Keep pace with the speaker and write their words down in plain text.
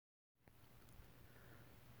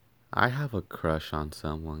I have a crush on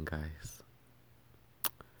someone, guys.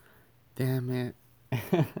 Damn it.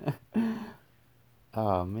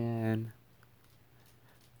 Oh man.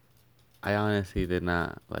 I honestly did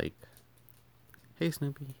not like. Hey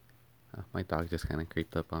Snoopy. My dog just kind of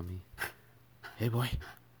creeped up on me. Hey boy.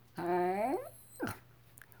 Aw,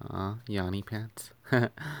 Yanni pants.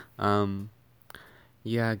 um,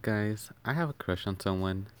 yeah, guys, I have a crush on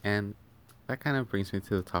someone, and that kind of brings me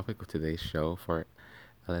to the topic of today's show for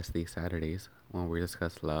LSD Saturdays, when we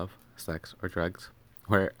discuss love, sex, or drugs,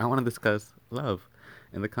 where I want to discuss love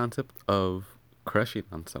and the concept of crushing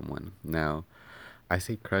on someone. Now, I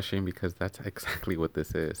say crushing because that's exactly what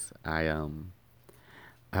this is. I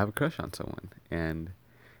have a crush on someone, and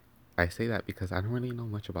I say that because I don't really know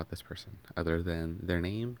much about this person other than their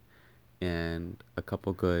name and a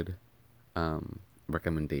couple good um,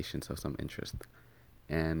 recommendations of some interest,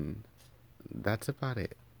 and that's about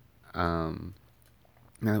it. Um,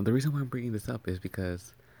 Now, the reason why I'm bringing this up is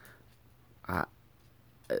because I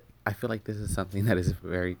I feel like this is something that is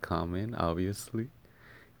very common. Obviously,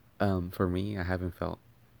 for me, I haven't felt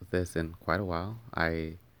this in quite a while.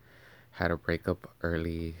 I had a breakup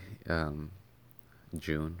early um,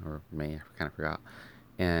 June or May. I kind of forgot,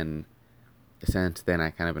 and since then,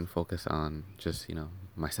 I kind of been focused on just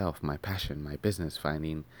myself, my passion, my business,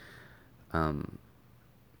 finding um,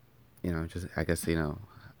 just I guess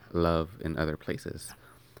love in other places,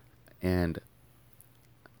 and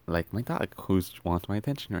like my dog who's wants my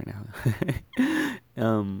attention right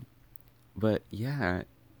now. But yeah,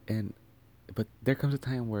 and but there comes a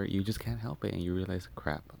time where you just can't help it, and you realize,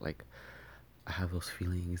 crap, like I have those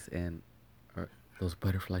feelings and or those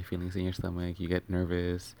butterfly feelings in your stomach. You get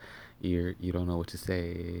nervous, you don't know what to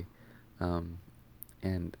say, um,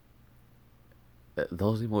 and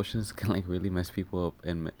those emotions can like really mess people up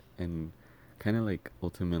and kind of like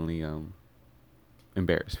ultimately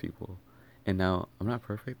embarrass people. And now I'm not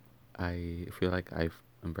perfect. I feel like I've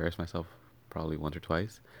embarrassed myself probably once or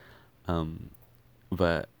twice. Um,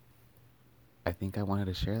 but I think I wanted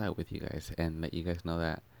to share that with you guys and let you guys know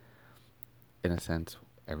that, in a sense,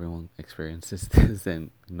 everyone experiences this, and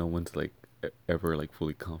no one's like ever like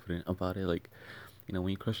fully confident about it. Like, when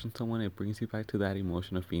you crush on someone, it brings you back to that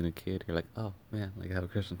emotion of being a kid. You're like, oh man, like I have a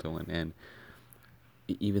crush on someone, and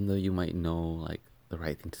even though you might know like the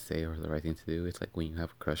right thing to say or the right thing to do, it's like when you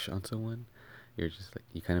have a crush on someone, you're just like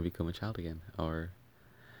you kind of become a child again. Or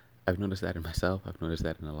I've noticed that in myself. I've noticed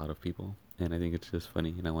that in a lot of people, and I think it's just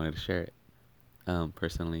funny, and I wanted to share it.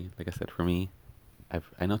 Personally, like I said, for me,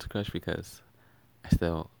 I know it's a crush because I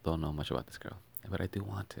still don't know much about this girl, but I do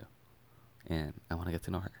want to, and I want to get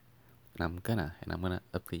to know her, and I'm gonna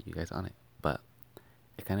update you guys on it. But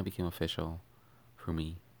it kind of became official for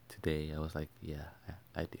me today. I was like, yeah,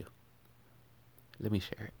 I do. Let me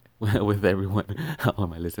share it with everyone, all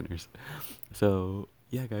my listeners. So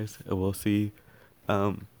yeah, guys, we'll see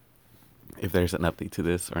um, if there's an update to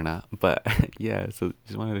this or not. But yeah, so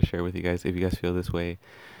just wanted to share with you guys. If you guys feel this way,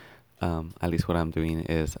 at least what I'm doing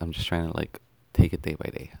is I'm just trying to like take it day by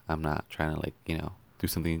day. I'm not trying to like do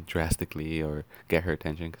something drastically or get her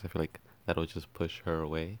attention because I feel like that'll just push her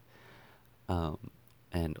away, um,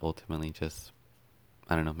 and ultimately just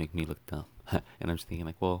I don't know make me look dumb. And I'm just thinking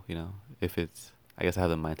like, well, if it's I guess I have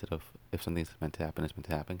the mindset of if something's meant to happen, it's meant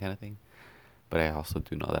to happen kind of thing. But I also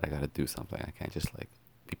do know that I gotta do something. I can't just like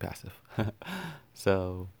be passive.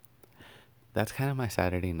 So that's kind of my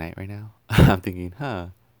Saturday night right now. I'm thinking,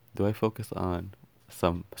 do I focus on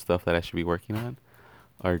some stuff that I should be working on,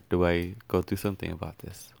 or do I go do something about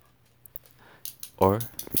this? Or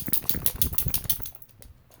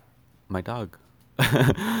my dog.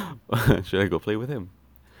 Should I go play with him?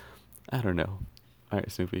 I don't know. All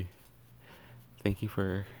right, Snoopy. Thank you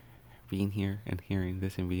for being here and hearing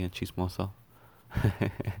this and being chismoso.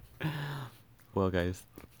 Well, guys,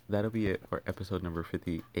 that'll be it for episode number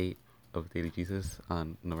 58 of Daily Jesus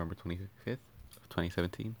on November 25th of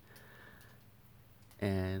 2017.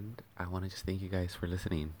 And I want to just thank you guys for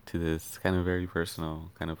listening to this kind of very personal,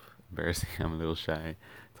 kind of embarrassing. I'm a little shy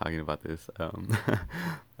talking about this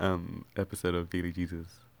episode of Daily Jesus.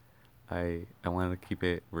 I wanted to keep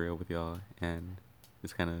it real with y'all and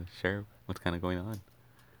just kind of share what's kind of going on.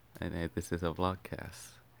 And this is a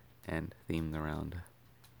vlogcast and themed around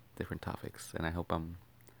different topics. And I hope I'm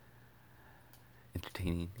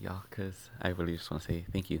entertaining y'all because I really just want to say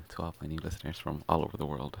thank you to all my new listeners from all over the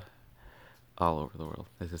world. All over the world.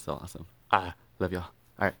 This is so awesome. Love y'all.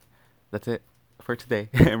 All right, that's it for today.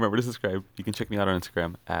 Remember to subscribe. You can check me out on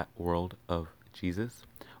Instagram at World of Jesus,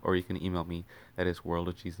 or you can email me. That is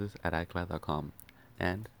worldofjesus@icloud.com.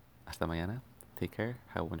 And hasta mañana. Take care.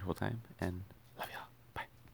 Have a wonderful time, and